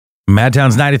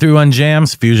Madtown's 93.1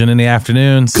 Jams, Fusion in the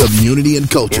afternoons. Community and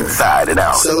culture. Inside and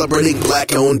out. Celebrating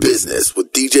Black-owned business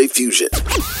with DJ Fusion.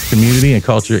 Community and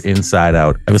culture inside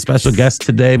out. I have a special guest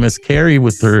today, Miss Carrie,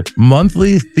 with her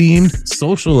monthly themed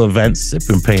social event, Sip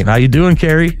and Paint. How you doing,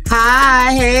 Carrie?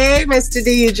 Hi, hey, Mr.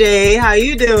 DJ. How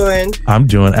you doing? I'm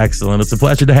doing excellent. It's a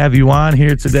pleasure to have you on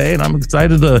here today, and I'm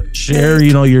excited to share,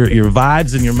 your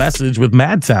vibes and your message with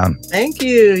Madtown. Thank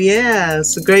you. Yeah,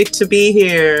 it's great to be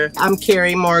here. I'm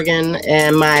Carrie Morgan,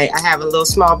 and I have a little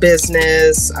small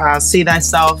business, See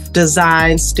Thyself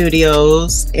Design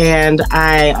Studios, and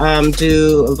I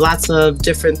do lots of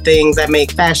different things. I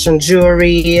make fashion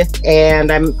jewelry,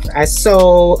 and I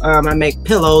sew. I make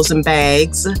pillows and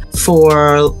bags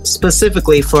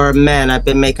specifically for men. I've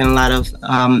been making a lot of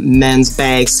men's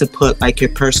bags to put like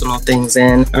your personal things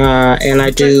in, and I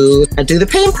do the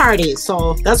paint party.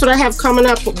 So that's what I have coming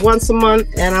up once a month,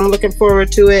 and I'm looking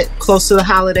forward to it. Close to the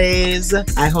holidays,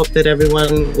 I hope that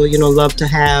everyone will, love to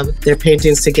have their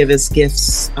paintings to give as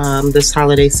gifts this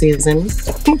holiday season.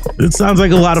 It sounds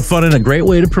like a lot of fun and a great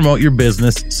way to promote your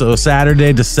business. So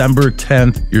Saturday, December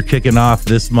 10th, you're kicking off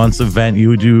this month's event.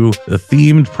 You do a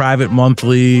themed private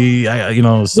monthly,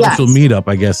 social meeartup,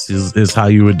 I guess is how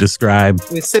you would describe.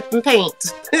 We sip and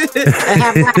paint.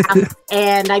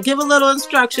 And I give a little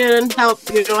instruction, help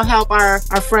our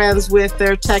friends with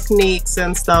their techniques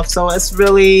and stuff. So it's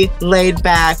really laid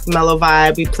back, mellow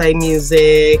vibe. We play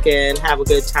music and have a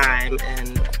good time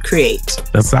and create.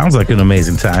 That sounds like an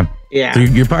amazing time. Yeah. So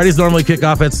your parties normally kick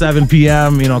off at 7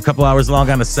 p.m., a couple hours long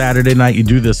on a Saturday night. You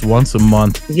do this once a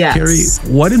month. Yes.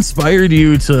 Carrie, what inspired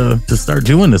you to start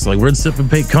doing this? Like, where'd Sip and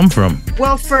Paint come from?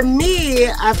 Well, for me,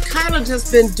 I've kind of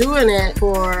just been doing it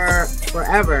for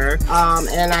forever.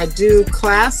 And I do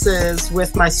classes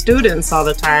with my students all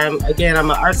the time. Again, I'm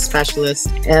an art specialist.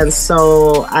 And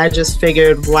so I just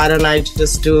figured, why don't I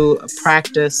just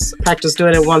practice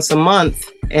doing it once a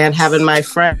month and having my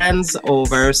friends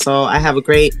over. So I have a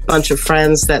great bunch of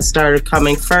friends that started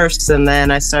coming first, and then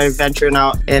I started venturing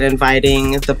out and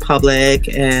inviting the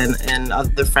public and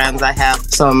other friends. I have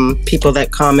some people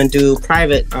that come and do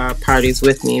private parties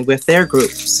with me with their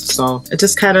groups. So it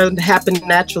just kind of happened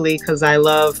naturally because I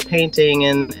love painting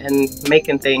and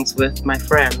making things with my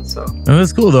friends. So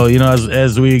that's cool though.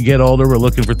 As we get older, we're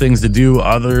looking for things to do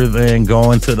other than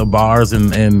going to the bars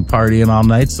and partying all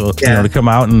night. So to come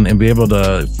out and be able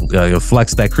to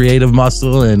flex that creative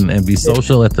muscle and be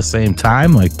social at the same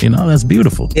time, that's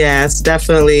beautiful. Yeah, it's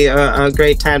definitely a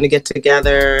great time to get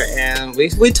together, and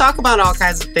we talk about all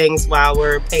kinds of things while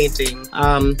we're painting.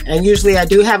 And usually I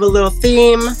do have a little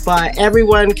theme, but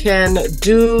everyone can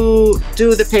do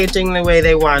the painting the way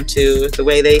they want to, the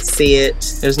way they see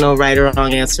it. There's no right or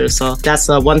wrong answer. So that's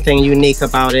one thing unique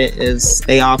about it, is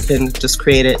they all can just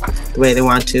create it the way they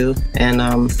want to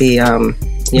and be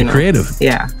creative.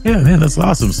 Yeah, that's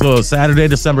awesome. So Saturday,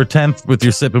 December 10th with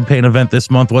your Sip and Paint event this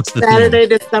month. What's the Saturday,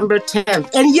 theme? December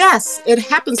 10th. And yes, it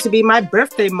happens to be my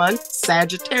birthday month,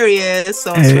 Sagittarius.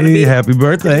 So it's hey, going to be happy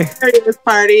birthday. Sagittarius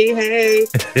party. Hey.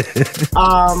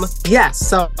 Yes,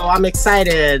 so I'm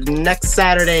excited. Next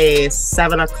Saturday,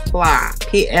 7:00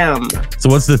 p.m. So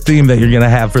what's the theme that you're going to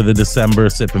have for the December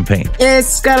Sip and Paint?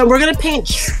 We're going to paint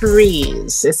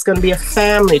trees. It's going to be a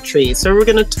family tree. So we're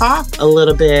going to talk a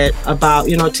little bit about,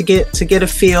 to get a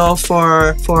feel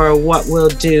for what we'll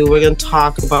do. We're going to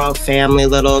talk about family a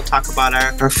little, talk about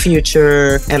our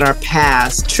future and our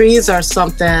past. Trees are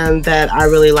something that I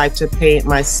really like to paint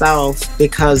myself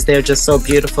because they're just so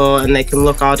beautiful and they can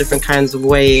look all different kinds of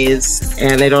ways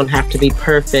and they don't have to be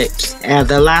perfect. And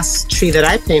the last tree that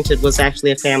I painted was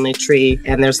actually a family tree,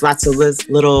 and there's lots of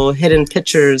little hidden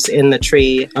pictures in the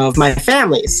tree of my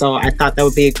family. So I thought that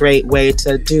would be a great way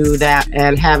to do that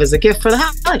and have as a gift for the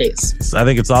holidays. So I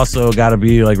think it's also got to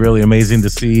be really amazing to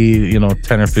see 10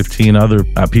 or 15 other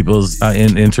people's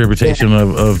interpretation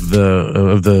of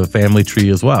the family tree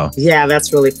as well. Yeah,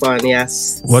 that's really fun.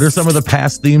 Yes. What are some of the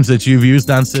past themes that you've used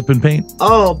on Sip and Paint?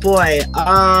 Oh boy,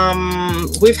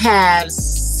 we've had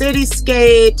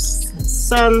cityscapes,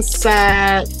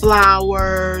 sunset,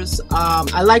 flowers.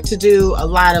 I like to do a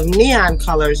lot of neon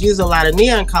colors, use a lot of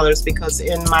neon colors, because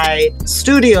in my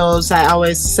studios, I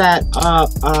always set up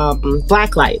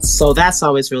black lights. So that's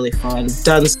always really fun.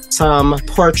 Done some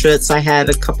portraits. I had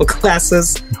a couple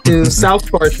classes do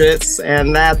self-portraits,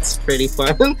 and that's pretty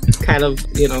fun. Kind of,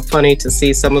 funny to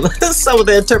see some of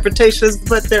the interpretations,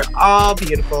 but they're all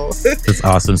beautiful. That's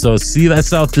awesome. So See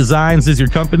Thyself Designs is your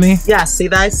company? Yeah, See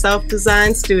Thyself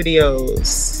Design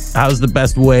Studios. how's the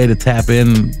best way to tap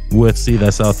in with See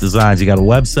Thyself Designs? You got a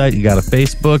website? You got a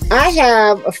Facebook? I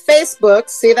have a Facebook,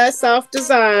 See Thyself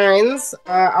Designs.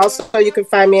 Also, you can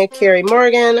find me at Carrie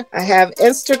Morgan. I have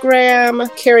Instagram,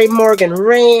 Carrie Morgan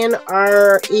Reign,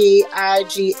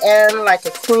 REIGN, like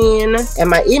a queen. And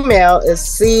my email is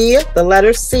THYSELF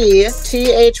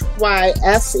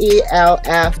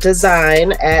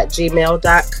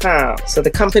design@gmail.com. So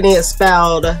the company is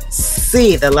spelled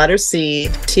C, the letter C,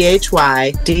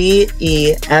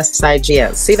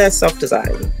 THYDESIGN. See Thyself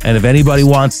Design. And if anybody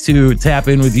wants to tap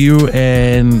in with you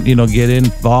and, get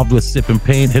involved with Sip and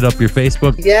Paint, hit up your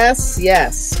Facebook. Yes.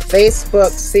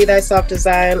 Facebook, See Thyself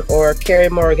Design, or Carrie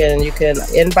Morgan. You can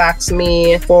inbox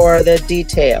me for the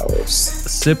details.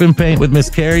 Sip and Paint with Miss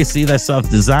Carrie, See Thyself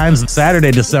Designs,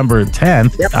 Saturday, December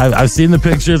 10th. Yep. I've seen the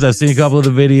pictures. I've seen a couple of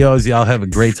the videos. Y'all have a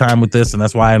great time with this, and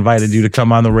that's why I invited you to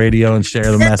come on the radio and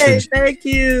share the message. Thank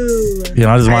you.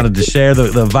 I just wanted to share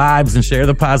the vibes and share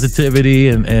the positivity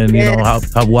and help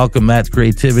welcome that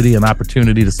creativity and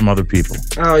opportunity to some other people.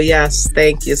 Oh, yes.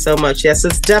 Thank you so much. Yes,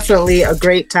 it's definitely a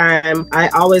great time. I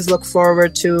always look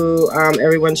forward to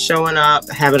everyone showing up,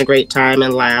 having a great time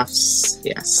and laughs.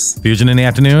 Yes. Fusion in the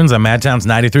Afternoons on Madtown's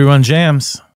 93.1 Jams.